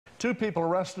Two people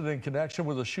arrested in connection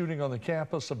with a shooting on the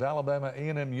campus of Alabama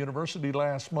A&M University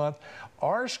last month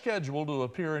are scheduled to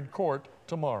appear in court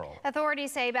tomorrow.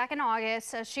 Authorities say back in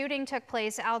August, a shooting took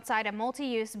place outside a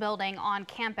multi-use building on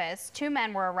campus. Two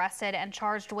men were arrested and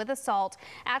charged with assault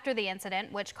after the incident,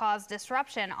 which caused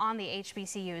disruption on the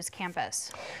HBCU's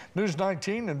campus. News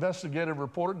 19 investigative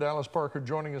reporter Dallas Parker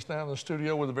joining us now in the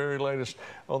studio with the very latest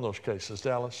on those cases.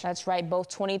 Dallas. That's right. Both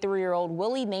 23-year-old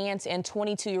Willie Nance and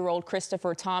 22-year-old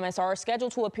Christopher Thomas are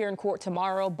scheduled to appear in court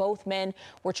tomorrow. Both men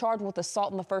were charged with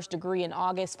assault in the first degree in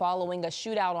August following a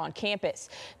shootout on campus.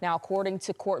 Now, according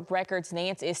to court records,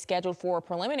 Nance is scheduled for a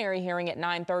preliminary hearing at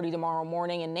 9:30 tomorrow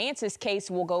morning, and Nance's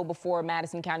case will go before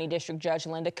Madison County District Judge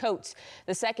Linda Coates.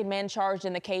 The second man charged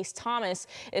in the case, Thomas,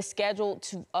 is scheduled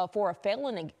for a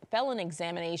felon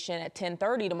examination at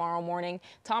 10:30 tomorrow morning.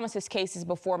 Thomas's case is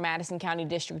before Madison County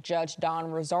District Judge Don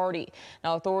Rosardi.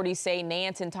 Now, authorities say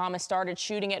Nance and Thomas started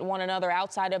shooting at one another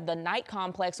outside of the night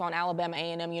complex on Alabama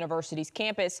A&M University's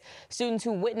campus. Students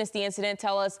who witnessed the incident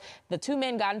tell us the two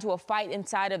men got into a fight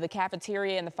inside of the cafeteria,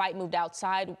 and the fight moved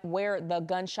outside where the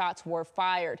gunshots were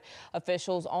fired.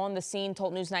 Officials on the scene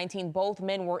told News 19 both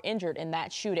men were injured in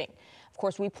that shooting. Of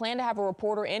course, we plan to have a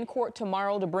reporter in court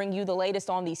tomorrow to bring you the latest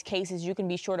on these cases. You can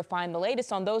be sure to find the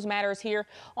latest on those matters here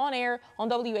on air on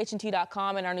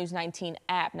WHNT.com and our News 19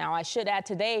 app. Now, I should add,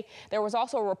 today there was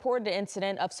also a reported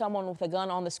incident of someone with a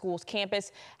gun on the school's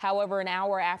campus. However, an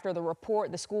hour after the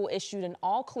report, the school issued an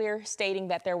all clear stating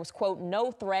that there was, quote,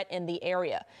 no threat in the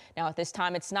area. Now, at this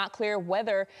time, it's not clear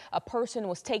whether a person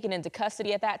was taken into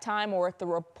custody at that time or if the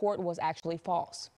report was actually false.